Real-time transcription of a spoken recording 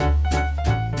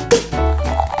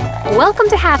Welcome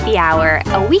to Happy Hour,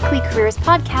 a weekly careers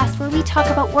podcast where we talk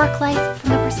about work life from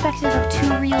the perspective of two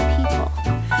real people.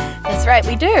 That's right,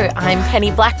 we do. I'm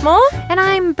Penny Blackmore. And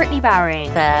I'm Brittany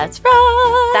Bowering. That's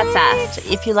right. That's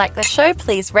us. If you like the show,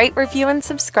 please rate, review, and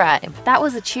subscribe. That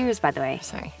was a cheers, by the way.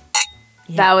 Sorry.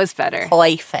 That was better.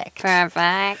 Perfect.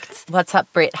 Perfect. What's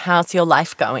up, Britt? How's your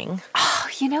life going? Oh,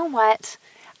 you know what?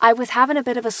 I was having a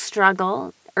bit of a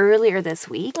struggle earlier this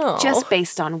week, just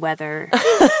based on weather,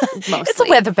 mostly. It's a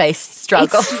weather-based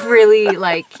struggle. It's really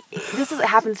it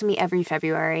happens to me every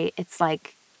February. It's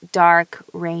like dark,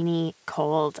 rainy,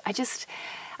 cold. I'm just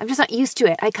not used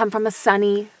to it. I come from a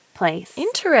sunny place.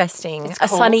 Interesting. It's a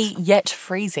cold. sunny yet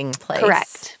freezing place.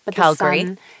 Correct. But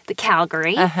Calgary. The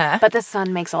Calgary. Uh-huh. But the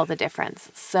sun makes all the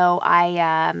difference. So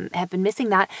I have been missing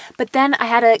that. But then I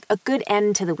had a good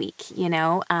end to the week, you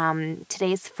know.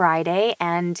 Today's Friday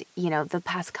and, you know, the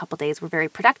past couple days were very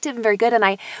productive and very good. And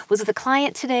I was with a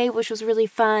client today, which was really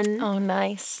fun. Oh,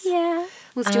 nice. Yeah.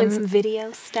 Was doing some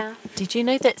video stuff. Did you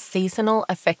know that seasonal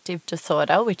affective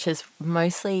disorder, which is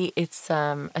mostly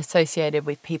associated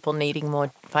with people needing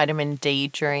more vitamin D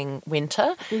during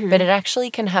winter, but it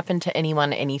actually can happen to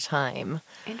anyone anytime.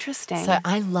 Interesting. So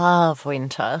I love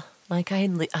winter. Like I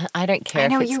don't care I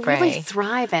know, if it's you grey. really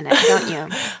thrive in it, don't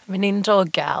you? I'm an indoor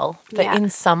gal. But Yeah. in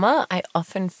summer, I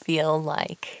often feel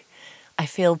like I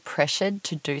feel pressured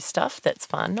to do stuff that's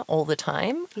fun all the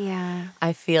time. Yeah.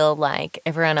 I feel like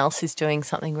everyone else is doing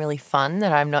something really fun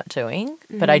that I'm not doing,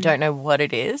 but I don't know what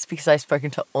it is because I've spoken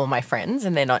to all my friends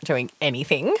and they're not doing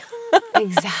anything.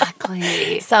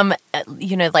 Exactly. Some,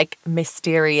 like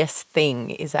mysterious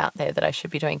thing is out there that I should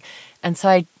be doing. And so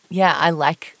I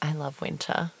love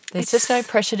winter. There's just no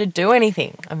pressure to do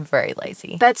anything. I'm very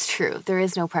lazy. That's true. There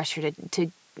is no pressure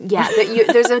to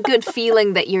there's a good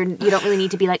feeling that you don't really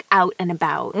need to be like out and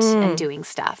about and doing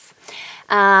stuff.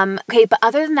 Okay, but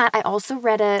other than that, I also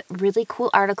read a really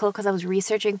cool article because I was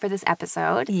researching for this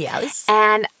episode. Yes.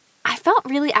 And I felt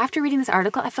really, after reading this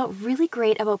article, I felt really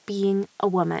great about being a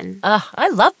woman. I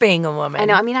love being a woman. I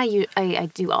know. I mean, I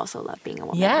do also love being a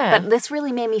woman. Yeah. But this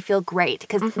really made me feel great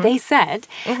because they said,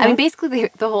 I mean, basically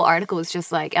the whole article was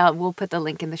just like, we'll put the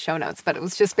link in the show notes, but it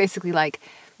was just basically like,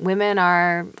 women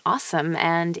are awesome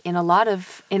and in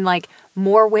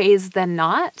more ways than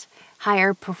not,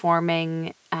 higher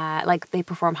performing, they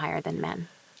perform higher than men.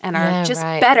 And are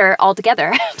better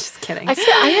altogether. Just kidding.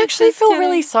 I actually feel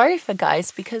really sorry for guys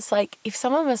because, if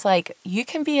someone was like, you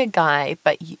can be a guy,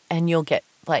 and you'll get,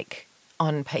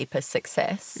 on paper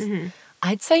success,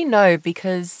 I'd say no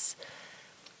because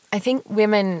I think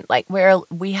women,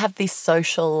 we have this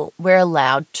social, we're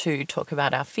allowed to talk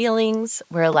about our feelings.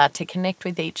 We're allowed to connect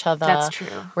with each other. That's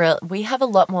true. We have a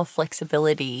lot more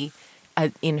flexibility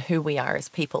in who we are as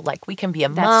people. Like, we can be a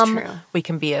mum, we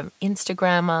can be an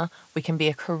Instagrammer, we can be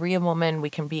a career woman, we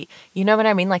can be, you know what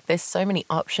I mean? Like, there's so many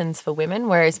options for women,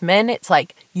 whereas men, it's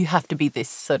like you have to be this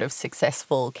sort of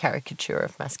successful caricature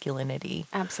of masculinity.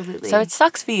 Absolutely. So it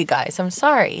sucks for you guys. I'm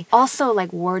sorry. Also,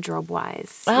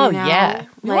 wardrobe-wise. Oh, yeah.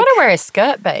 You want to wear a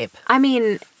skirt, babe. I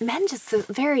mean, men just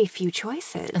very few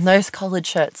choices. And those collared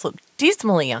shirts look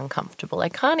dismally uncomfortable. I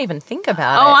can't even think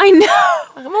about it. Oh, I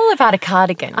know. I'm all about a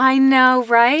cardigan. I know,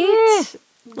 right?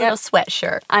 Little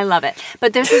sweatshirt. I love it.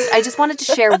 But I just wanted to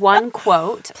share one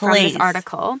quote from this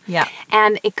article. Yeah.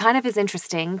 And it kind of is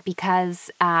interesting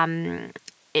because, let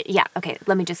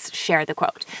me just share the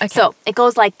quote. Okay. So it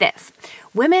goes like this.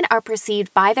 Women are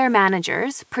perceived by their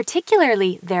managers,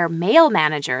 particularly their male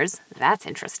managers, that's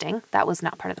interesting, that was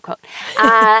not part of the quote,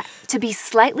 to be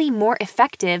slightly more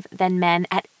effective than men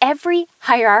at every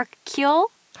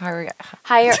hierarchical,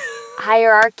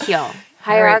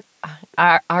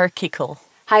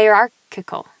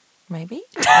 maybe?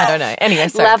 I don't know. Anyway,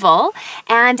 sorry. Level,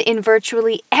 and in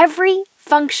virtually every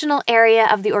functional area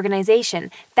of the organization.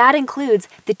 That includes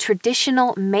the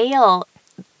traditional male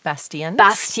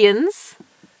bastions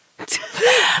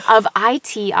of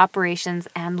IT operations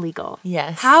and legal.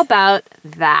 Yes. How about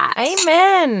that?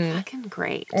 Amen. Fucking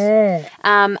great.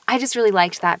 I just really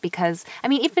liked that because, I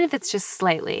mean, even if it's just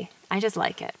slightly, I just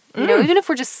like it. You know, even if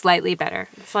we're just slightly better.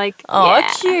 It's like,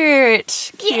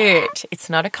 cute. Yeah. It's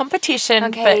not a competition,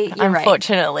 okay, but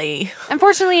unfortunately.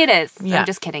 Unfortunately, it is. Yeah. I'm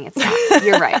just kidding. It's not.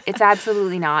 You're right. It's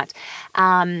absolutely not.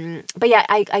 But yeah,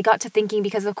 I got to thinking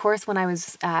because, of course, when I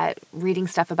was reading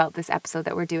stuff about this episode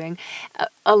that we're doing,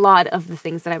 a lot of the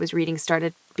things that I was reading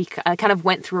started kind of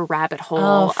went through a rabbit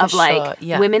hole of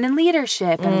women in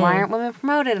leadership and why aren't women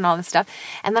promoted and all this stuff.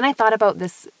 And then I thought about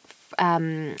this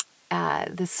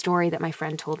this story that my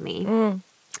friend told me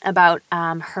about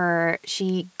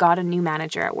she got a new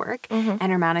manager at work,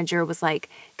 and her manager was like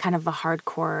kind of a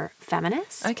hardcore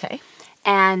feminist. Okay.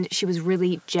 And she was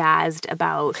really jazzed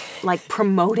about like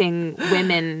promoting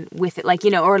women with it, like,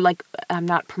 or like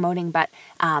not promoting, but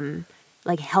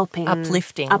like helping,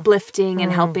 uplifting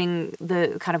and helping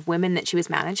the kind of women that she was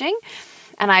managing.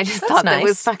 And I just thought that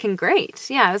was fucking great.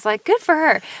 Yeah, I was like, good for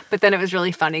her. But then it was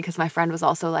really funny because my friend was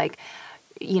also like,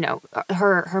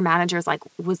 her manager's like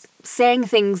was saying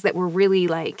things that were really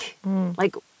like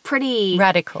pretty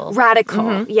radical.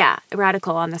 Yeah,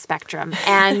 radical on the spectrum.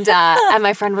 And and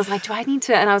my friend was like, do I need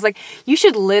to? And I was like, you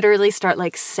should literally start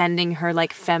like sending her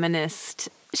like feminist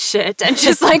shit and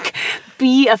just like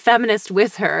be a feminist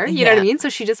with her. You know what I mean? So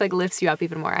she just like lifts you up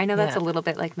even more. I know that's a little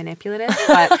bit like manipulative,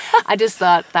 but I just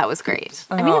thought that was great.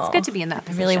 I mean, it's good to be in that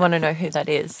position. I really want to know who that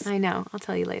is. I know. I'll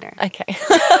tell you later. Okay.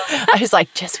 I was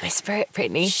like, just whisper it,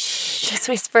 Brittany. Just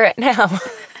whisper it now.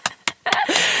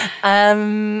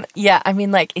 Yeah, I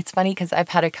mean, like, it's funny because I've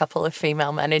had a couple of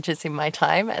female managers in my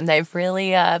time and they've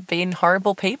really been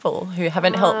horrible people who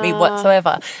haven't helped me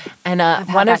whatsoever. And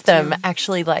one of them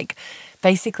actually, like,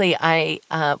 basically I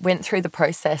went through the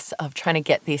process of trying to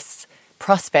get this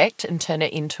prospect and turn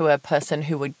it into a person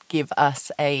who would give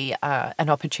us an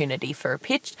opportunity for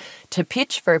to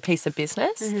pitch for a piece of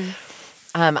business.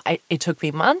 It took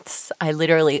me months. I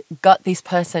literally got this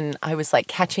person. I was like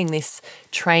catching this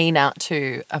train out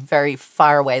to a very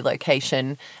far away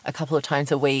location a couple of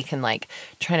times a week and like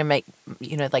trying to make,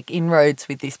 like inroads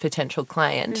with this potential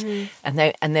client. And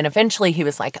then eventually he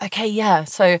was like, okay, yeah.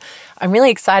 So I'm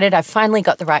really excited. I've finally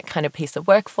got the right kind of piece of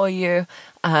work for you.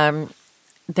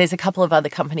 There's a couple of other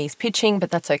companies pitching, but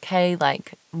that's okay.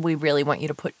 Like, we really want you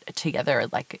to put together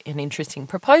like an interesting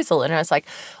proposal. And I was like,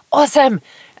 awesome.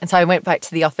 And so I went back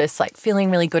to the office, like feeling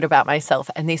really good about myself.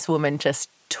 And this woman just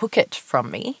took it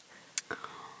from me.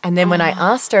 And then when I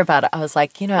asked her about it, I was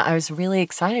like, I was really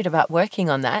excited about working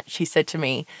on that. She said to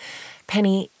me,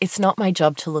 Penny, it's not my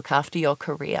job to look after your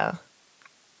career.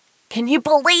 Can you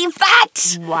believe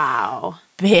that? Wow.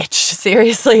 Bitch,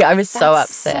 seriously, I was so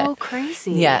upset. That's so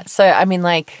crazy. Yeah, so I mean,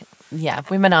 like, yeah,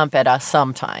 women aren't better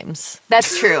sometimes.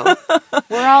 That's true.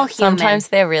 We're all human. Sometimes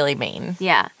they're really mean.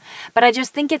 Yeah, but I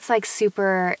just think it's like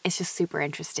it's just super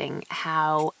interesting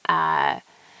how,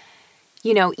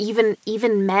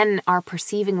 even men are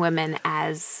perceiving women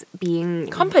as being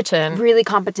competent, really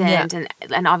competent,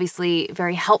 and obviously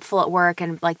very helpful at work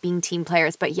and like being team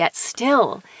players. But yet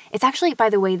still, it's actually, by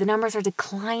the way, the numbers are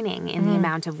declining in the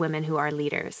amount of women who are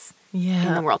leaders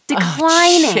in the world.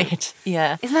 Declining. Oh, shit.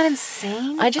 Yeah. Isn't that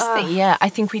insane? I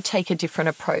think we take a different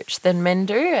approach than men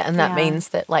do. And that means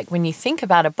that, like, when you think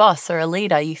about a boss or a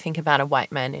leader, you think about a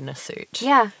white man in a suit.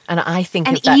 Yeah. And I think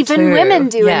and of that even too. women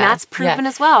do, and that's proven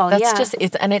as well. That's just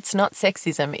it. And it's not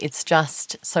sexism. It's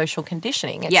just social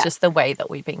conditioning. It's just the way that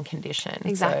we've been conditioned.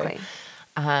 Exactly.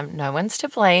 So, no one's to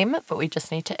blame, but we just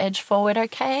need to edge forward,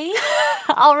 okay?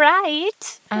 All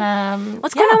right.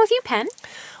 What's going on with you, Pen?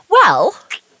 Well,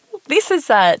 this is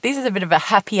a bit of a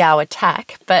happy hour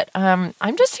tack, but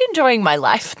I'm just enjoying my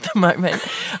life at the moment.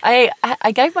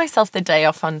 I gave myself the day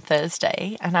off on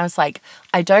Thursday, and I was like,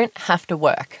 I don't have to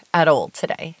work at all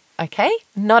today. Okay?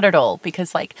 Not at all,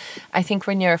 because like I think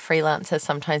when you're a freelancer,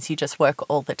 sometimes you just work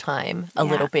all the time, a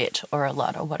little bit or a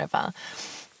lot or whatever.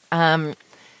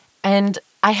 And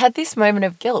I had this moment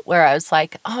of guilt where I was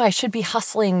like, oh, I should be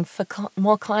hustling for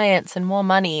more clients and more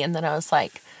money. And then I was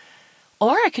like,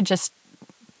 or I could just,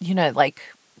 like,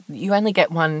 you only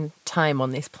get one time on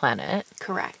this planet.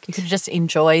 Correct. You could just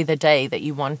enjoy the day that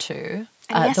you want to.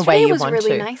 And the way you was want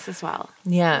really to. Nice as well.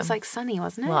 Yeah. It was like sunny,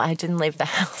 wasn't it? Well, I didn't leave the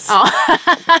house. Oh.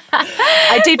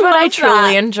 I did what I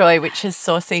truly enjoy, which is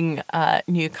sourcing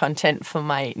new content for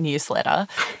my newsletter.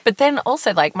 But then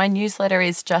also, like, my newsletter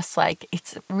is just like,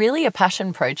 it's really a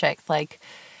passion project. Like,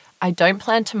 I don't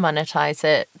plan to monetize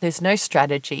it. There's no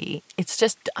strategy. It's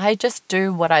just, I just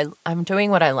do I'm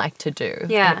doing what I like to do.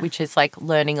 Yeah. Which is like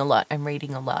learning a lot and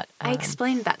reading a lot. I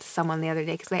explained that to someone the other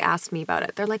day because they asked me about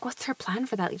it. They're like, what's her plan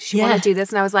for that? Does she want to do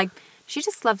this? And I was like, she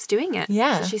just loves doing it.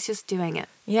 Yeah. So she's just doing it.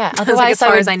 Yeah. Otherwise, like, as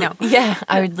far as I know. Yeah.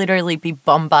 I would literally be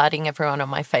bombarding everyone on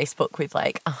my Facebook with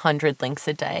like 100 links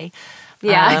a day.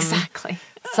 Yeah, exactly.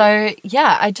 So,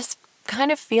 yeah, I just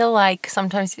kind of feel like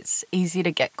sometimes it's easy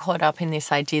to get caught up in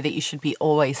this idea that you should be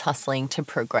always hustling to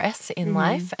progress in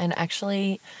life. And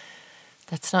actually,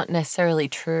 that's not necessarily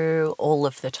true all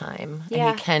of the time. Yeah.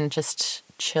 And you can just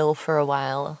chill for a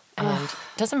while. And it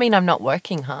doesn't mean I'm not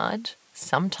working hard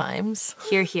sometimes.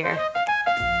 Hear, hear.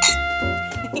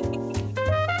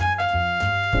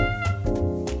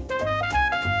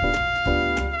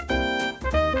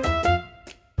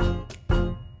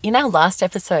 in our last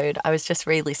episode, I was just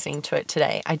re-listening to it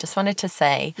today. I just wanted to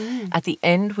say at the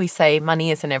end we say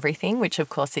money isn't everything, which of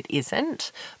course it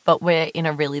isn't, but we're in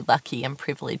a really lucky and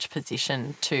privileged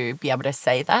position to be able to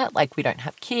say that. Like, we don't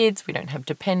have kids, we don't have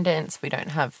dependents, we don't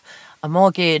have a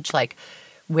mortgage, like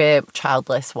we're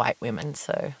childless white women.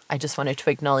 So I just wanted to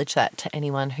acknowledge that to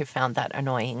anyone who found that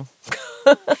annoying.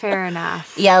 Fair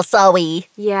enough. Yeah, sorry.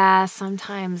 Yeah,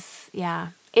 sometimes, yeah.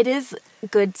 It is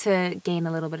good to gain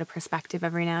a little bit of perspective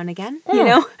every now and again, you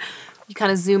know? You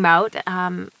kind of zoom out.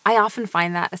 I often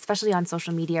find that, especially on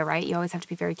social media, right? You always have to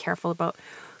be very careful about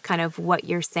kind of what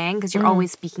you're saying because you're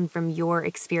always speaking from your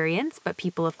experience, but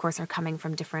people, of course, are coming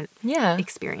from different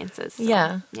experiences. So,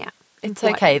 yeah. It's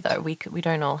okay, though. We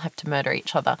don't all have to murder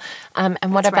each other. And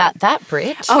what about that,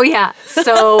 Brit? Oh, yeah.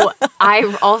 So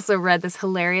I also read this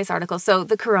hilarious article. So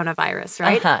the coronavirus,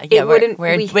 right? Yeah, we're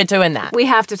doing that. We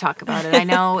have to talk about it. I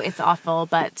know it's awful,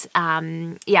 but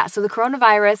yeah. So the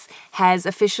coronavirus has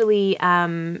officially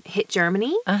hit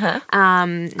Germany.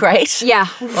 Great. Yeah.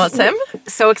 Awesome.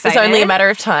 So excited. It's only a matter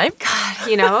of time. God,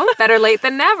 you know, better late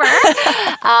than never.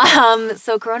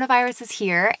 So coronavirus is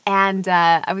here. And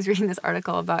I was reading this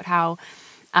article about how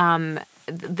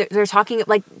they're talking,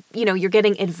 like, you know, you're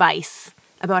getting advice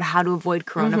about how to avoid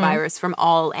coronavirus from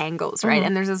all angles, right?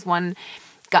 And there's this one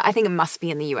guy, I think it must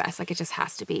be in the U.S., like it just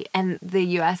has to be. And the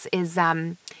U.S.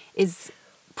 is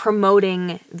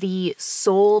promoting the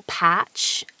soul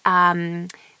patch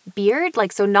beard,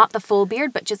 like, so not the full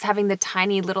beard, but just having the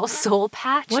tiny little soul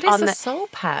patch. What is a soul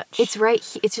patch? It's right.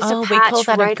 It's just a patch. We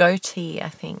call that a goatee, I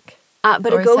think.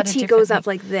 But a goatee goes up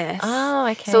like this. Oh,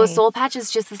 okay. So a soul patch is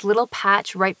just this little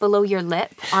patch right below your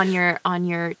lip on your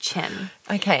chin.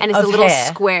 Okay. And it's a little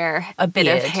square bit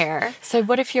of hair. So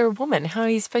what if you're a woman? How are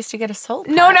you supposed to get a soul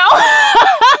patch? No.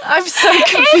 I'm so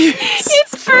confused.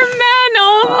 It's for men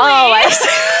only. Oh, I see.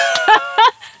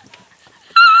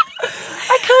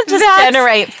 I can't just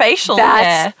generate facial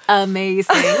hair. That's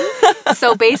amazing.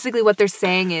 So basically what they're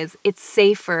saying is it's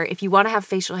safer if you want to have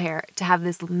facial hair to have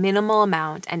this minimal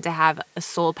amount and to have a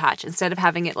soul patch instead of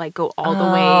having it like go all the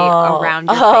way around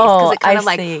your face. Because it kind of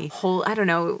like hold, I don't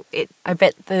know. I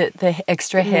bet the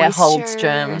extra hair holds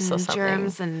germs or something.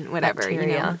 Germs and whatever, bacteria.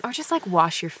 You know. Or just like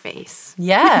wash your face.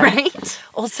 Yeah. Right?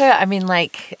 Also, I mean,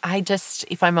 like,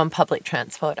 if I'm on public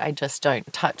transport, I just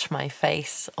don't touch my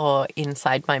face or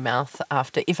inside my mouth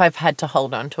if I've had to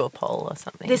hold on to a pole or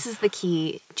something. This is the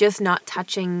key. Just not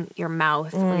touching your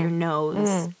mouth or your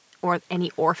nose or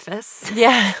any orifice.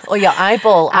 Yeah, or your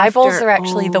eyeball. Eyeballs are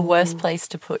actually the worst place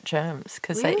to put germs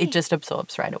because it just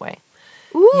absorbs right away.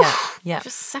 Ooh, yeah.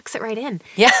 Just sucks it right in.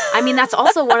 Yeah. I mean, that's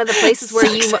also one of the places where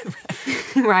you...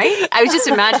 Right? I was just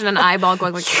imagining an eyeball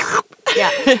going like... Yeah.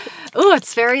 Oh,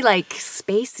 it's very like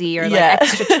spacey or like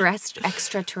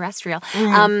extraterrestrial.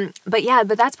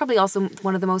 But that's probably also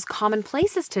one of the most common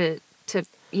places to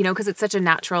you know, because it's such a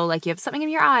natural, like you have something in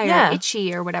your eye or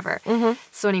itchy or whatever.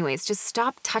 So anyways, just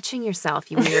stop touching yourself,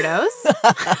 you weirdos.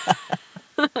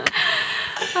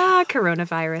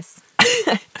 Coronavirus.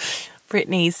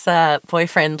 Brittany's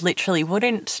boyfriend literally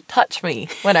wouldn't touch me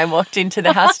when I walked into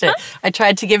the house. I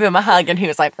tried to give him a hug and he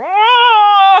was like,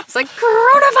 "Aah!" It's like,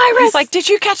 coronavirus. He's like, "Did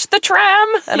you catch the tram?"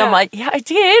 And I'm like, "Yeah, I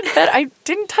did, but I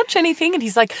didn't touch anything." And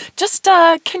he's like, "Just,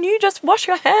 can you just wash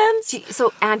your hands?"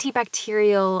 So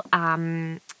antibacterial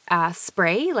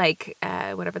spray, like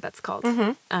whatever that's called.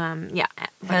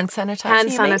 Hand sanitizer. Hand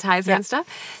sanitizer and stuff.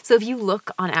 So if you look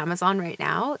on Amazon right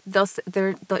now,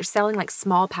 they're selling like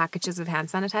small packages of hand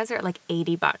sanitizer at like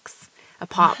 $80 a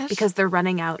pop because they're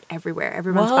running out everywhere.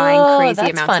 Everyone's buying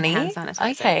crazy amounts of hand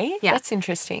sanitizer. Okay, that's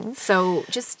interesting. So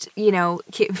just, you know,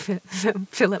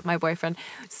 Philip, my boyfriend,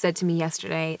 said to me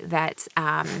yesterday that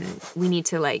we need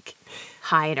to like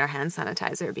hide our hand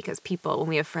sanitizer because people, when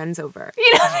we have friends over,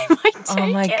 you know, they might take it. Oh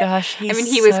my gosh, he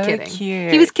was kidding.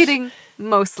 Cute. He was kidding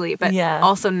mostly, but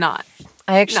also not.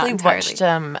 I actually watched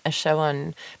a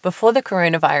show before the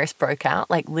coronavirus broke out,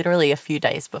 like literally a few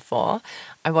days before,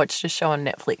 I watched a show on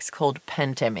Netflix called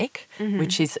Pandemic,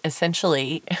 which is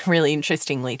essentially really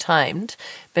interestingly timed,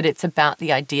 but it's about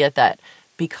the idea that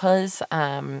because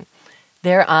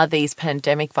there are these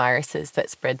pandemic viruses that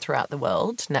spread throughout the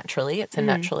world naturally, it's a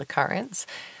natural occurrence.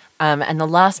 And the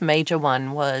last major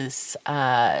one was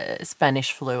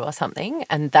Spanish flu or something,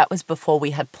 and that was before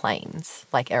we had planes,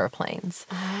 like airplanes.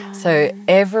 Oh. So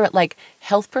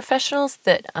health professionals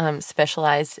that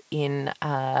specialize in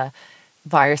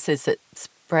viruses that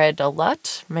spread a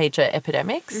lot, major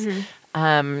epidemics,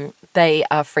 they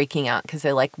are freaking out because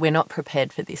they're like, we're not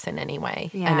prepared for this in any way.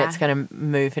 Yeah. And it's going to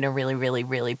move in a really, really,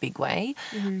 really big way.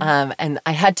 And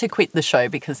I had to quit the show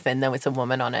because then there was a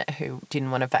woman on it who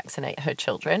didn't want to vaccinate her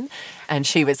children. And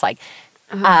she was like,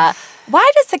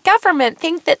 Why does the government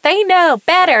think that they know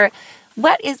better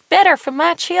what is better for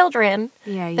my children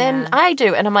than I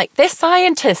do? And I'm like, they're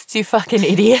scientists, you fucking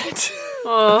idiot.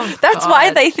 That's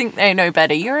why they think they know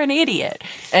better. You're an idiot.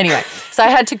 Anyway, so I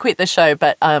had to quit the show,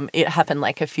 but it happened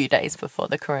like a few days before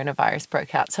the coronavirus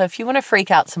broke out. So if you want to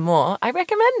freak out some more, I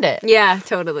recommend it. Yeah,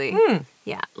 totally.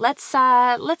 Yeah, let's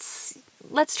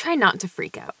try not to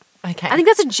freak out. Okay. I think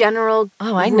that's a general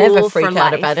I rule never freak for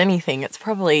out life. about anything. It's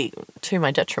probably to my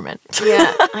detriment.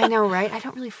 Yeah, I know, right? I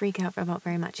don't really freak out about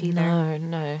very much either.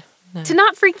 No. To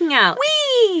not freaking out.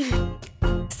 Whee!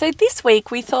 So this week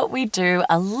we thought we'd do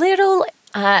a little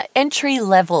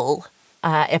entry-level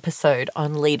episode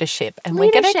on leadership. And we're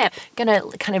going to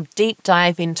kind of deep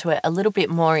dive into it a little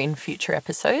bit more in future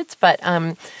episodes. But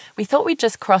we thought we'd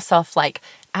just cross off like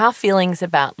our feelings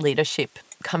about leadership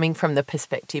coming from the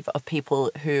perspective of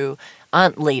people who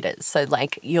aren't leaders. So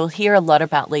like you'll hear a lot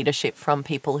about leadership from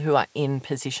people who are in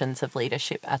positions of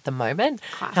leadership at the moment.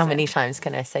 Classic. How many times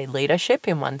can I say leadership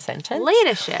in one sentence?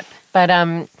 Leadership. But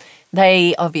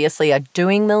they obviously are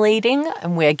doing the leading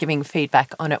and we're giving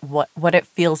feedback on it, what it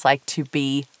feels like to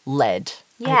be led,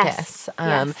 I guess.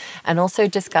 And also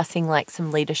discussing like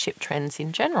some leadership trends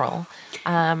in general.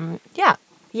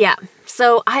 Yeah.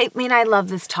 So, I love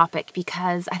this topic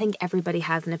because I think everybody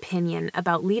has an opinion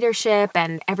about leadership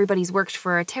and everybody's worked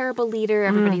for a terrible leader.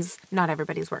 Not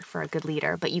everybody's worked for a good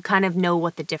leader, but you kind of know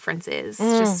what the difference is,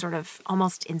 just sort of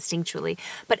almost instinctually.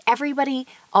 But everybody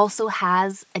also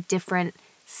has a different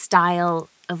style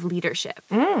of leadership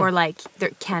or like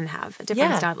there can have a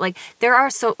different style. Like there are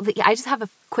I just have a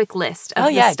quick list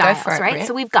of the styles, go for it, right?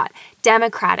 So we've got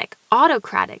democratic,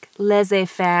 autocratic,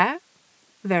 laissez-faire,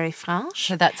 very French.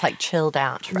 So that's like chilled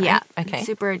out, right? Yeah. Okay.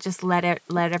 Super, just let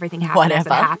everything happen as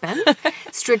it happens.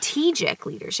 Strategic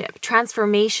leadership,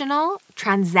 transformational,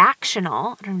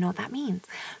 transactional, I don't know what that means,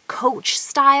 coach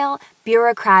style,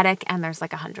 bureaucratic, and there's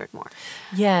like 100 more.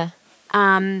 Yeah.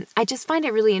 I just find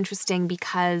it really interesting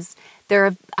because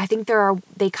they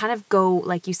kind of go,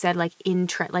 like you said, like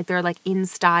they're like in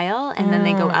style and then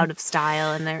they go out of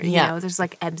style and they're, you know, there's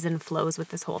like ebbs and flows with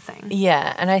this whole thing.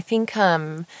 Yeah. And I think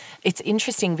it's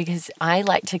interesting because I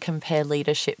like to compare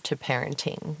leadership to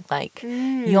parenting. Like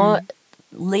your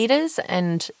leaders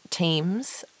and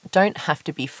teams don't have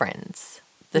to be friends.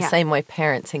 The same way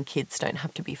parents and kids don't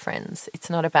have to be friends. It's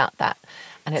not about that.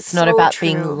 And it's not about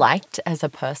being liked as a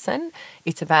person.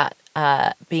 It's about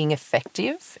being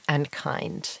effective and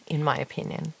kind, in my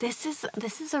opinion. This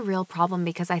is a real problem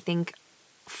because I think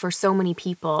for so many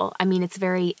people, I mean, it's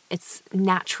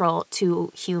natural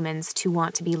to humans to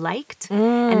want to be liked.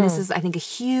 And this is, I think, a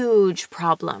huge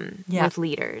problem with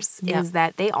leaders is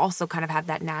that they also kind of have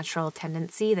that natural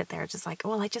tendency that they're just like,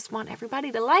 well, I just want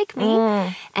everybody to like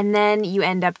me. And then you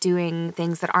end up doing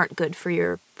things that aren't good for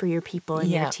your people and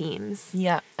your teams.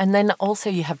 Yeah. And then also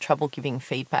you have trouble giving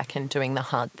feedback and doing the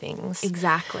hard things.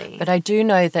 Exactly. But I do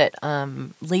know that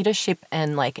leadership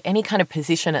and like any kind of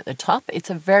position at the top, it's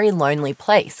a very lonely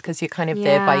place because you're kind of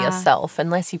there by yourself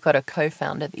unless you've got a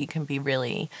co-founder that you can be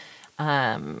really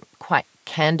quite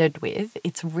candid with.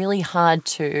 It's really hard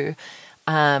to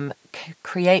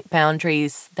create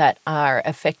boundaries that are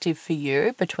effective for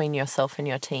you between yourself and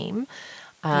your team,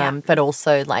 but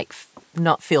also like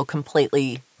not feel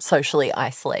completely socially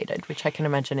isolated, which I can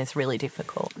imagine is really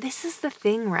difficult. This is the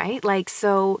thing, right? Like,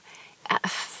 so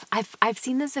I've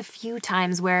seen this a few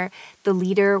times where the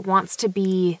leader wants to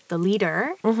be the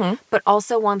leader, but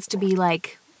also wants to be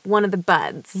like one of the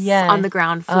buds on the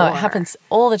ground floor. Oh, it happens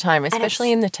all the time,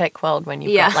 especially in the tech world when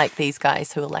you've got like these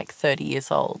guys who are like 30 years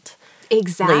old.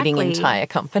 Exactly. Leading entire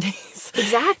companies.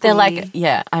 Exactly. They're like,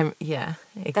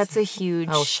 that's a huge...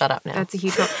 Oh, shut up now. That's a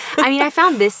huge... I mean, I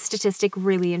found this statistic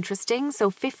really interesting.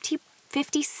 So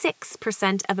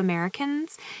 56% of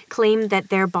Americans claim that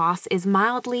their boss is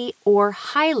mildly or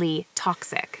highly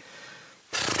toxic.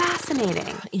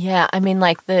 Fascinating. Yeah, I mean,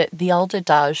 like the old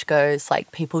adage goes,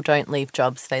 like, people don't leave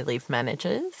jobs, they leave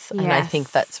managers. And I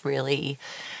think that's really...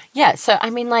 Yeah, so,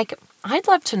 I mean, like... I'd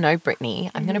love to know, Brittany,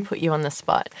 I'm going to put you on the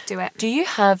spot. Do it. Do you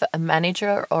have a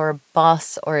manager or a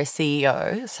boss or a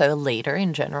CEO, so a leader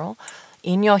in general,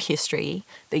 in your history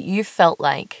that you felt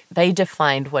like they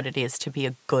defined what it is to be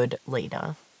a good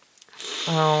leader?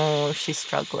 Oh, she's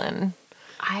struggling.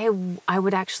 I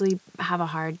would actually have a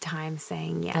hard time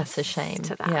saying yes. That's a shame.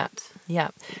 To that. Yeah.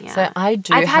 So I've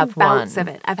had have bouts one.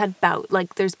 of it. I've had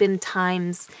like there's been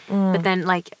times, but then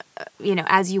like,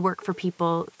 as you work for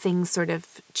people, things sort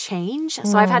of change.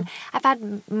 So I've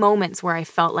had moments where I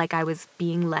felt like I was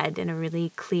being led in a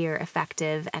really clear,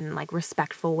 effective, and like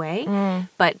respectful way.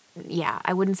 But yeah,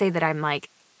 I wouldn't say that I'm like,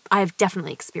 I've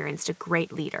definitely experienced a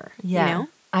great leader. Yeah. You know?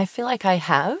 I feel like I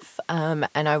have, and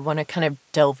I want to kind of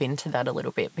delve into that a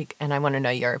little bit, and I want to know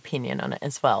your opinion on it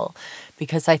as well,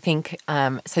 because I think,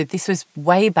 so this was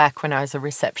way back when I was a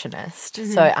receptionist.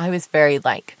 Mm-hmm. So I was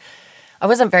I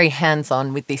wasn't very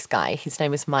hands-on with this guy. His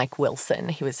name was Mike Wilson.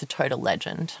 He was a total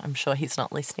legend. I'm sure he's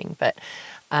not listening, but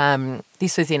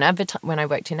this was when I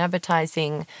worked in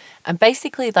advertising, and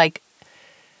basically like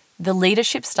the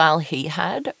leadership style he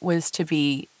had was to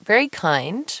be very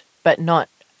kind, but not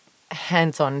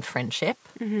hands-on friendship.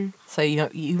 Mm-hmm. So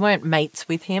you weren't mates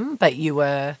with him, but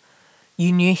you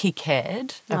knew he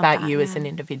cared about you as an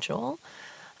individual.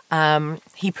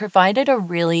 He provided a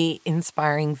really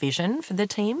inspiring vision for the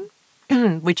team,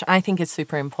 which I think is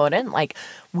super important. Like,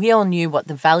 we all knew what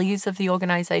the values of the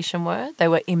organization were. They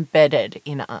were embedded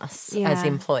in us as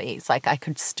employees. Like, I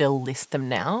could still list them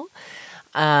now.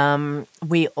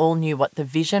 We all knew what the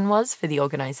vision was for the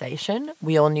organization.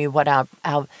 We all knew what our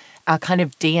kind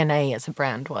of DNA as a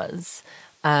brand was.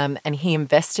 And he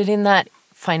invested in that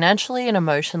financially and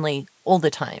emotionally all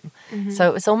the time. Mm-hmm. So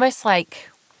it was almost like,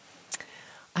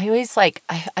 I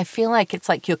feel like it's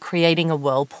like you're creating a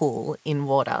whirlpool in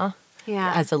water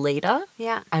as a leader.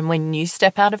 Yeah. And when you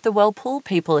step out of the whirlpool,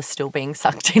 people are still being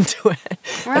sucked into it.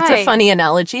 Right. It's a funny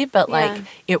analogy, but like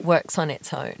it works on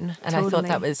its own. And I thought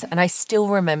that was, and I still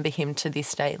remember him to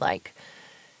this day, like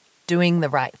doing the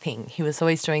right thing. He was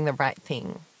always doing the right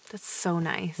thing. That's so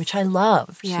nice. Which I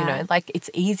loved, you know, like it's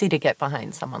easy to get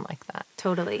behind someone like that.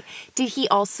 Totally. Did he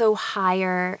also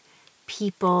hire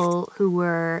people who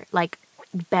were like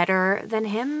better than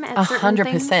him at certain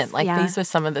 100%. things? Like these were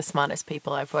some of the smartest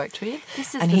people I've worked with.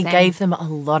 And he gave them a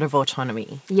lot of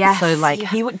autonomy. Yes. So like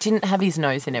he didn't have his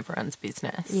nose in everyone's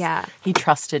business. Yeah. He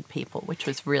trusted people, which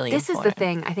was really important. This is the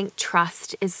thing. I think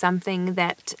trust is something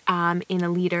that in a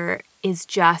leader is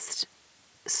just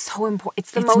so important.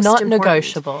 It's most important. It's not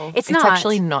negotiable. It's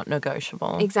actually not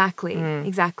negotiable. Exactly.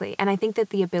 Exactly. And I think that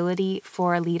the ability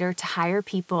for a leader to hire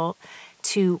people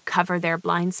to cover their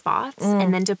blind spots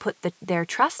and then to put their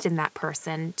trust in that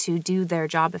person to do their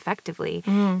job effectively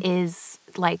is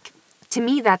like, to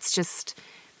me, that's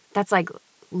like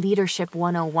leadership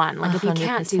 101. Like 100%. If you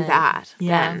can't do that,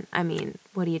 then, I mean,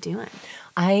 what are you doing?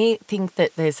 I think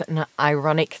that there's an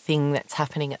ironic thing that's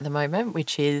happening at the moment,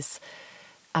 which is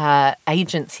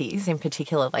agencies in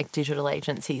particular, like digital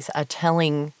agencies, are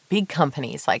telling big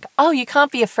companies like, oh, you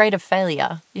can't be afraid of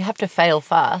failure. You have to fail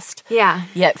fast. Yeah.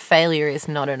 Yet failure is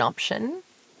not an option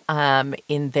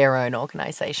in their own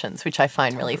organizations, which I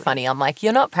find really funny. I'm like,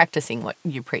 you're not practicing what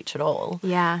you preach at all.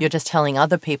 Yeah. You're just telling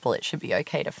other people it should be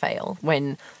okay to fail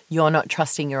when you're not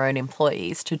trusting your own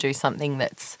employees to do something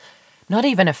that's not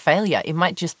even a failure. It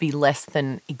might just be less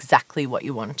than exactly what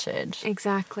you wanted.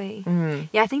 Exactly.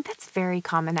 Yeah, I think that's very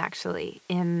common actually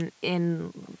in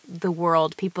the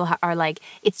world. People are like,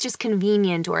 it's just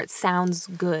convenient or it sounds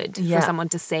good for someone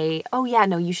to say, oh yeah,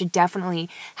 no, you should definitely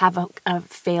have a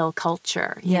fail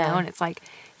culture, you know? And it's like,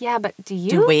 yeah, but do you?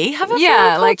 Do we have a fail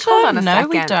culture? Like, hold on a second. No,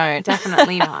 we don't.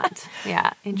 Definitely not.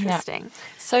 Yeah, interesting. Yeah.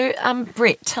 So,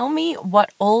 Britt, tell me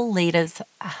what all leaders,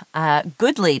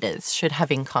 good leaders, should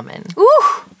have in common. Ooh.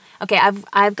 Okay,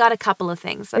 I've got a couple of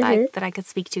things that I could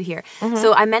speak to here.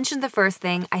 So I mentioned the first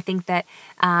thing. I think that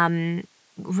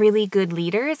really good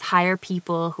leaders hire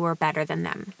people who are better than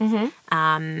them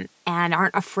and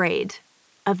aren't afraid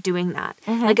of doing that.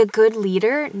 Like a good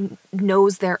leader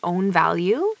knows their own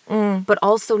value, but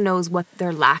also knows what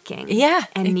they're lacking. Yeah,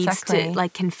 and needs to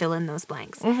can fill in those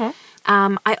blanks.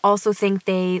 I also think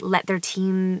they let their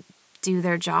team do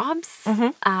their jobs.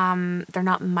 They're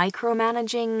not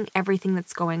micromanaging everything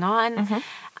that's going on.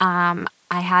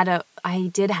 I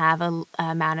did have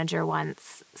a manager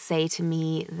once say to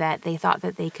me that they thought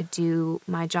that they could do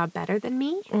my job better than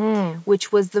me,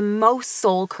 which was the most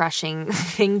soul-crushing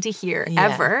thing to hear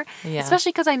ever,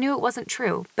 especially because I knew it wasn't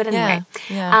true. But anyway,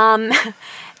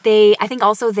 I think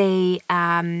also they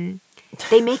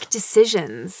make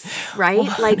decisions,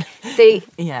 right? Like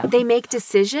they make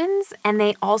decisions, and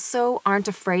they also aren't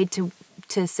afraid to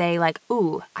say like,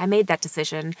 ooh, I made that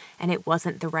decision and it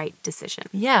wasn't the right decision.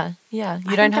 Yeah. You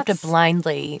don't have to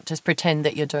blindly just pretend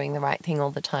that you're doing the right thing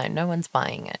all the time. No one's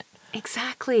buying it.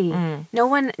 Exactly. No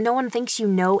one thinks you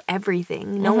know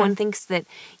everything. No one thinks that,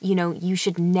 you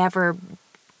should never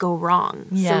go wrong.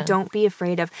 So don't be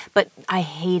afraid of, but I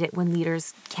hate it when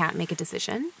leaders can't make a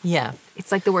decision. Yeah.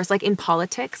 It's like the worst. Like in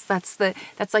politics, that's the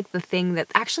thing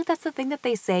that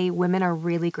they say women are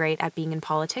really great at being in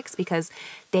politics because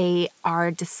they are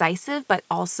decisive but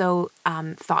also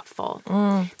thoughtful.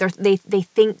 They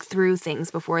think through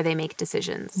things before they make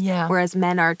decisions. Yeah. Whereas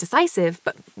men are decisive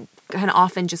but can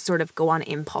often just sort of go on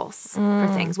impulse for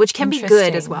things, which can be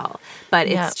good as well. But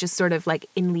it's just sort of like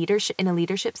in a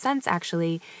leadership sense,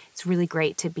 actually, it's really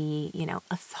great to be,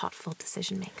 a thoughtful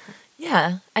decision maker.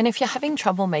 Yeah. And if you're having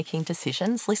trouble making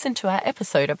decisions, listen to our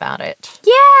episode about it.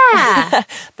 Yeah.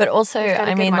 But also,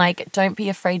 don't be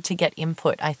afraid to get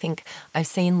input. I think I've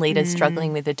seen leaders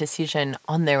struggling with a decision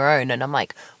on their own. And I'm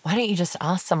like, why don't you just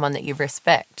ask someone that you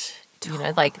respect?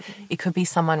 Totally. It could be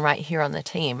someone right here on the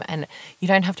team. And you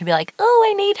don't have to be like, oh,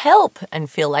 I need help, and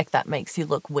feel like that makes you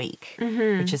look weak,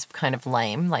 which is kind of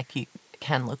lame. Like, you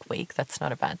can look weak. That's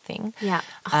not a bad thing. Yeah.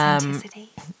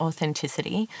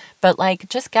 Authenticity. But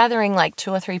just gathering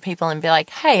 2 or 3 people and be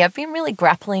like, hey, I've been really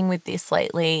grappling with this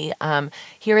lately.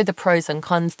 Here are the pros and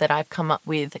cons that I've come up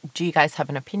with. Do you guys have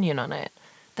an opinion on it?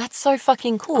 That's so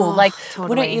fucking cool. Totally.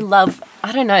 Wouldn't you love,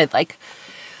 I don't know,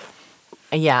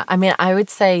 yeah, I mean, I would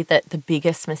say that the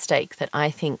biggest mistake that I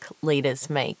think leaders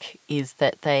make is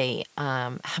that they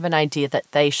have an idea that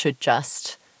they should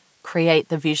just create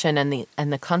the vision and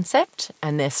the concept,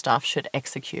 and their staff should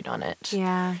execute on it.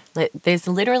 Yeah. There's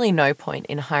literally no point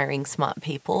in hiring smart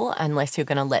people unless you're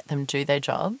going to let them do their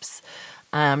jobs.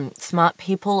 Smart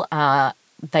people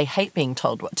they hate being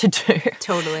told what to do.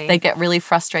 Totally. They get really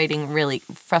frustrated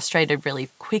really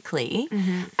quickly.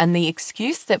 And the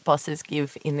excuse that bosses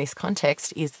give in this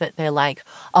context is that they're like,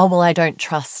 oh, well, I don't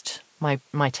trust my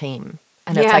team.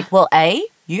 And it's like, well, A,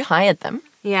 you hired them.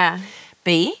 Yeah.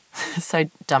 B, so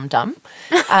dumb.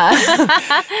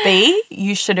 B,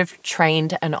 you should have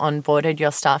trained and onboarded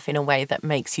your staff in a way that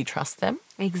makes you trust them.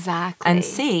 Exactly. And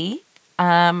C,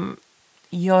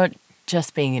 you're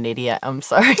just being an idiot. I'm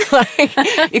sorry.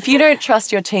 If you don't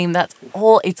trust your team,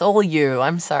 it's all you.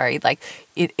 I'm sorry.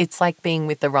 It's like being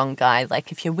with the wrong guy.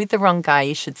 If you're with the wrong guy,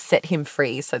 you should set him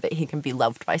free so that he can be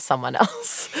loved by someone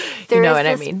else. You know what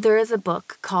I mean? There is a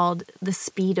book called The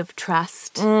Speed of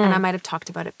Trust, and I might have talked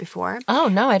about it before. Oh,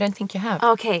 no, I don't think you have.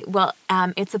 Okay, well,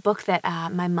 it's a book that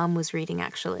my mom was reading,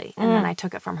 actually, and then I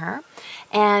took it from her.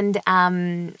 And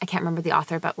I can't remember the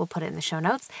author, but we'll put it in the show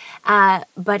notes.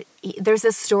 But there's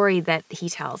this story that he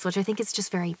tells, which I think is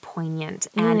just very poignant,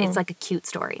 and it's like a cute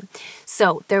story.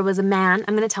 So there was a man.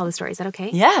 I'm going to tell the story. Is that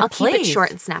okay? Yeah, I'll please. keep it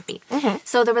short and snappy.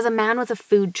 So there was a man with a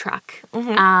food truck,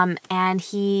 and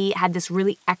he had this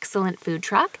really excellent food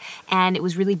truck, and it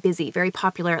was really busy, very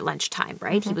popular at lunchtime,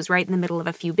 right? He was right in the middle of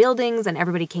a few buildings, and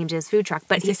everybody came to his food truck.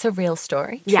 But is this a real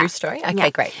story? Yeah. True story? Okay,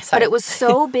 great. Sorry. But it was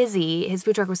so busy, his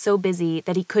food truck was so busy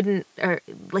that he couldn't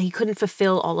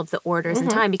fulfill all of the orders in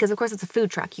time, because of course it's a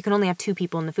food truck. You can only have 2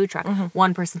 people in the food truck.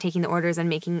 One person taking the orders and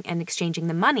making and exchanging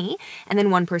the money, and then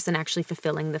one person actually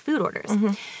fulfilling the food orders.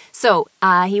 So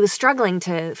he was struggling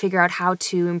to figure out how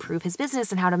to improve his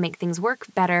business and how to make things work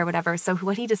better, whatever. So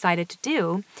what he decided to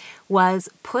do was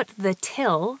put the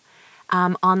till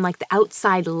on the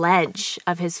outside ledge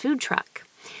of his food truck.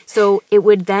 So it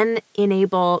would then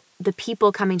enable the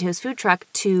people coming to his food truck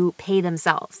to pay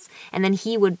themselves. And then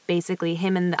he would basically,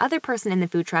 him and the other person in the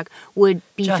food truck would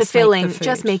be just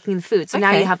making the food. So now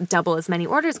you have double as many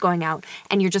orders going out,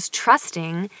 and you're just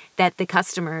trusting that the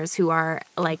customers who are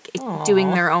doing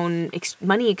their own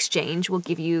money exchange will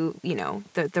give you,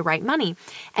 the right money.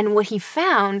 And what he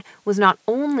found was not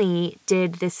only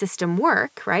did the system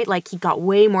work, right? He got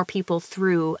way more people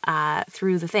through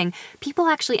the thing. People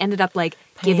actually ended up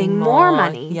giving more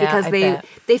money because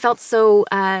they felt so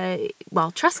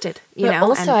trusted, But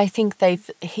also, I think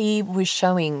he was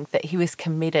showing that he was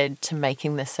committed to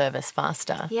making the service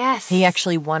faster. Yes. He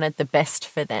actually wanted the best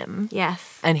for them.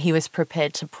 Yes. And he was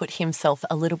prepared to put himself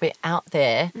a little bit out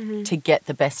there to get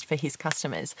the best for his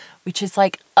customers, which is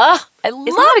I love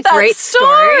that great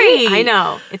story. I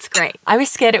know. It's great. I was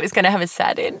scared it was going to have a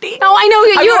sad ending. Oh, I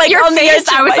know. Your on the face,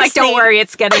 edge I was of my don't seat. worry,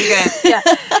 it's getting good.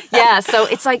 Yeah. So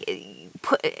it's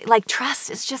trust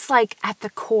is just at the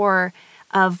core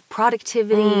of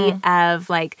productivity,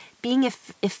 of being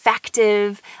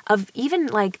effective, of even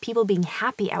people being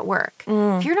happy at work.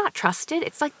 If you're not trusted,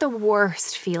 it's the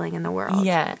worst feeling in the world.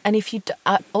 Yeah. And if you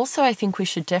also, I think we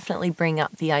should definitely bring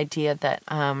up the idea that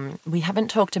we haven't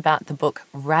talked about the book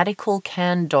Radical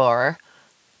Candor.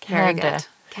 Very good.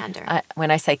 Candor.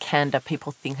 When I say candor,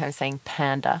 people think I'm saying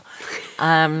panda.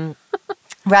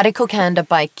 Radical Candor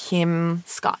by Kim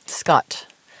Scott.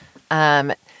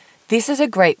 This is a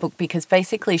great book because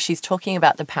basically she's talking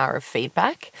about the power of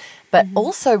feedback, but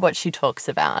also what she talks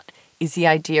about is the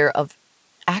idea of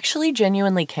actually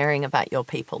genuinely caring about your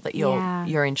people that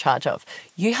you're in charge of.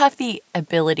 You have the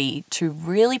ability to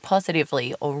really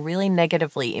positively or really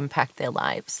negatively impact their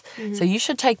lives. So you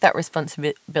should take that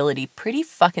responsibility pretty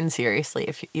fucking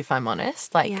seriously, if I'm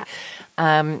honest.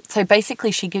 So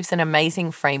basically she gives an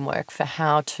amazing framework for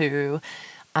how to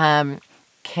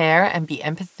care and be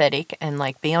empathetic and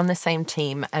like be on the same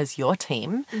team as your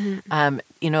team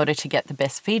in order to get the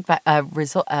best feedback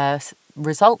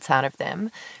results out of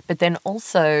them, but then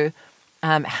also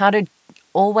how to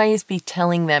always be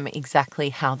telling them exactly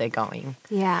how they're going.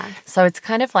 Yeah. So it's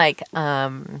kind of like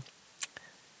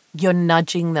you're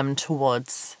nudging them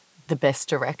towards the best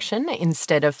direction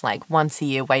instead of like once a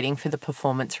year waiting for the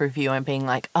performance review and being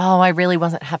like, oh, I really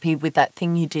wasn't happy with that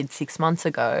thing you did 6 months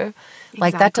ago.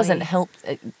 Like that doesn't help.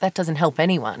 That doesn't help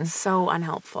anyone. So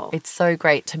unhelpful. It's so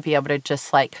great to be able to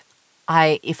just like,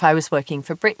 if I was working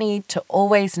for Brittany, to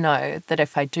always know that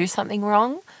if I do something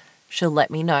wrong, she'll let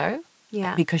me know.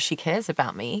 Yeah. Because she cares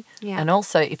about me. Yeah. And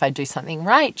also if I do something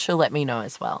right, she'll let me know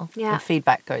as well. Yeah. The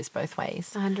feedback goes both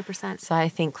ways. 100%. So I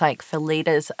think like for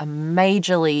leaders, a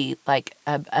majorly like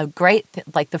a great,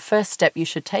 like the first step you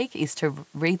should take is to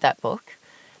read that book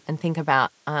and think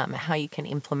about how you can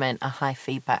implement a high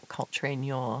feedback culture in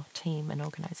your team and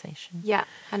organization. Yeah,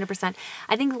 100%.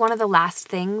 I think one of the last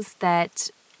things that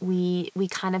we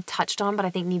kind of touched on, but I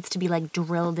think needs to be like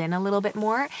drilled in a little bit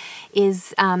more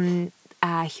is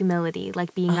humility,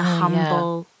 like being a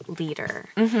humble leader.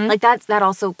 Like that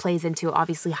also plays into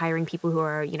obviously hiring people who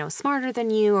are, you know, smarter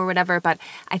than you or whatever. But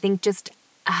I think just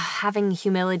having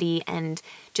humility and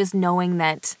just knowing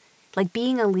that like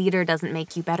being a leader doesn't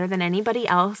make you better than anybody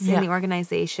else in the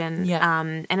organization.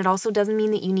 And it also doesn't mean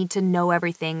that you need to know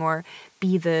everything or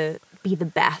be the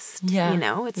best. You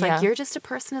know, it's like you're just a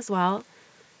person as well,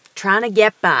 trying to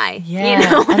get by. Yeah. You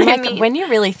know what and like I mean? when you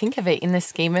really think of it in the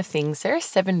scheme of things, there are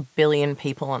 7 billion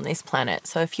people on this planet.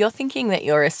 So if you're thinking that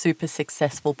you're a super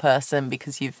successful person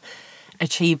because you've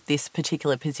achieved this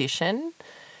particular position,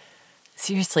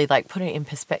 seriously, like put it in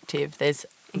perspective. There's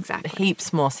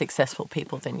heaps more successful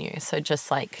people than you. So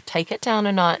just like take it down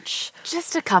a notch.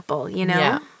 Just a couple, you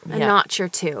know? A notch or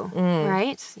two,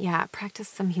 right? Yeah, practice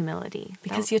some humility.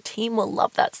 Because your team will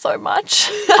love that so much.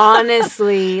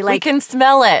 Honestly. Like, we can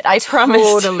smell it, I promise.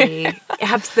 Totally.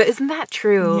 Isn't that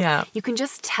true? Yeah. You can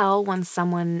just tell when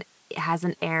someone has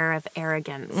an air of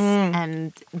arrogance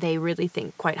and they really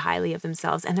think quite highly of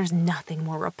themselves, and there's nothing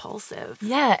more repulsive.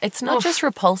 Yeah, it's not just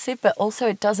repulsive, but also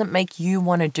it doesn't make you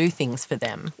want to do things for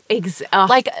them.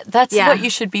 Like, that's what you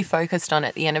should be focused on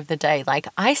at the end of the day. Like,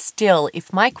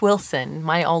 if Mike Wilson,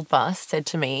 my old boss, said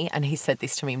to me, and he said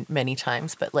this to me many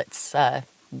times, but let's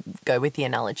go with the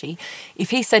analogy. If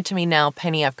he said to me now,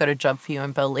 Penny, I've got a job for you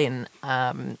in Berlin,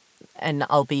 and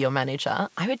I'll be your manager,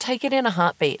 I would take it in a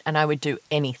heartbeat and I would do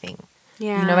anything.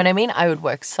 Yeah. You know what I mean? I would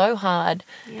work so hard.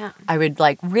 Yeah. I would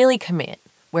like really commit.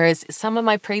 Whereas some of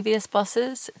my previous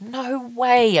bosses, no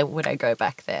way would I go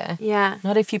back there. Yeah.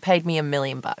 Not if you paid me $1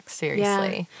 million,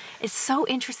 seriously. Yeah. It's so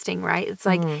interesting, right? It's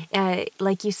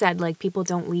like you said, like people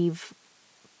don't leave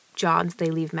jobs, they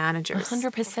leave managers.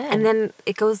 100%. And then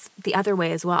it goes the other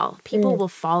way as well. People will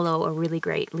follow a really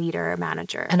great leader or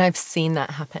manager. And I've seen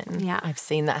that happen. Yeah. I've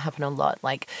seen that happen a lot.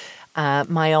 Like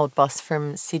my old boss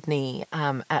from Sydney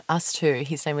at Us2,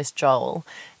 his name was Joel,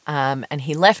 and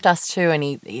he left Us2 and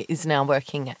he is now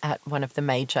working at one of the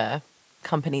major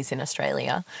companies in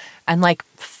Australia. And like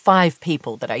 5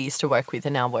 people that I used to work with are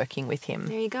now working with him.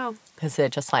 There you go. Because they're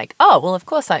just like, oh, well, of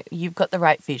course, you've got the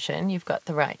right vision, you've got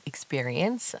the right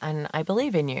experience, and I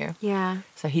believe in you. Yeah.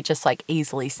 So he just like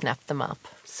easily snapped them up.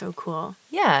 So cool.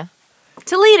 Yeah.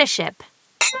 To leadership.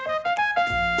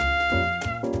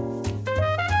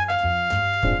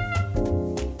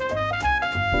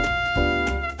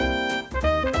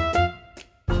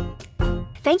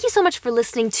 Thank you so much for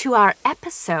listening to our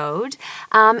episode.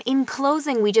 In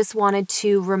closing, we just wanted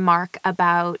to remark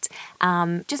about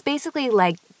just basically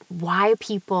like why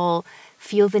people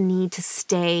feel the need to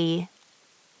stay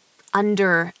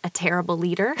under a terrible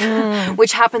leader,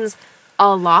 which happens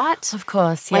a lot. Of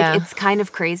course, yeah. Like it's kind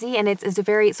of crazy, and it's a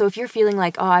very, so if you're feeling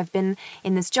like, oh, I've been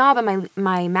in this job and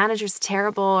my manager's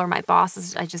terrible, or my boss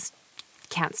is, I just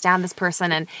can't stand this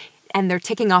person, and they're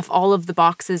ticking off all of the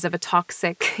boxes of a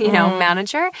toxic,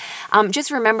 manager.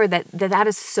 Just remember that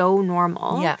is so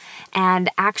normal. Yeah. And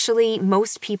actually,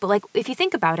 most people, like if you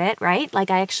think about it, right?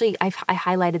 Like I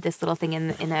highlighted this little thing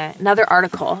in another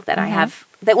article that I have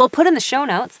that we'll put in the show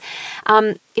notes.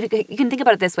 If you can think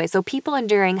about it this way. So people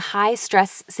enduring high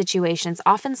stress situations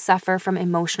often suffer from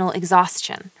emotional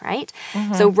exhaustion, right?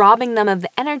 So robbing them of the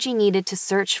energy needed to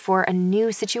search for a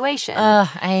new situation.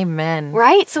 Amen.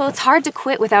 Right? So it's hard to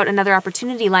quit without another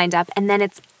opportunity lined up. And then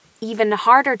it's even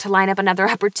harder to line up another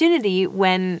opportunity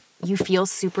when you feel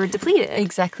super depleted.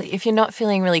 Exactly. If you're not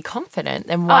feeling really confident,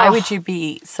 then why would you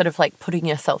be sort of like putting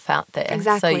yourself out there?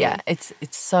 Exactly. So yeah, it's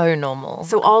so normal.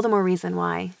 So all the more reason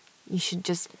why you should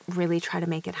just really try to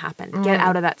make it happen. Get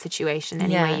out of that situation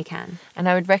any way you can. And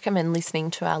I would recommend listening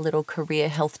to our little career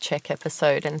health check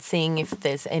episode and seeing if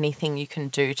there's anything you can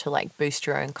do to like boost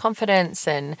your own confidence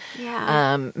and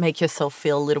make yourself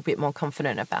feel a little bit more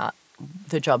confident about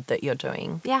the job that you're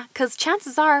doing. Yeah, because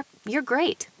chances are you're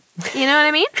great. You know what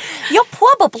I mean? You're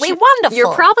probably wonderful.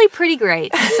 You're probably pretty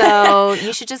great. So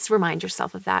you should just remind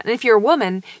yourself of that. And if you're a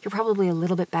woman, you're probably a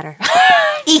little bit better.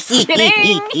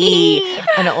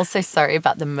 And also, sorry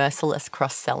about the merciless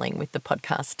cross-selling with the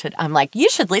podcast. I'm like, you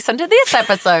should listen to this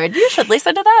episode. You should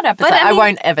listen to that episode. But I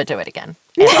won't ever do it again.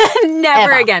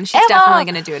 Never again. She's definitely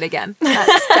going to do it again.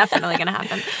 That's definitely going to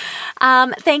happen.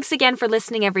 Thanks again for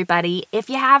listening, everybody. If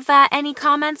you have any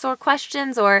comments or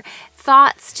questions or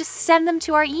thoughts, just send them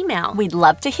to our email. We'd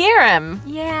love to hear them.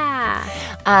 Yeah.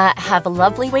 Have a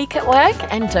lovely week at work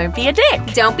and don't be a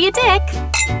dick. Don't be a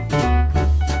dick.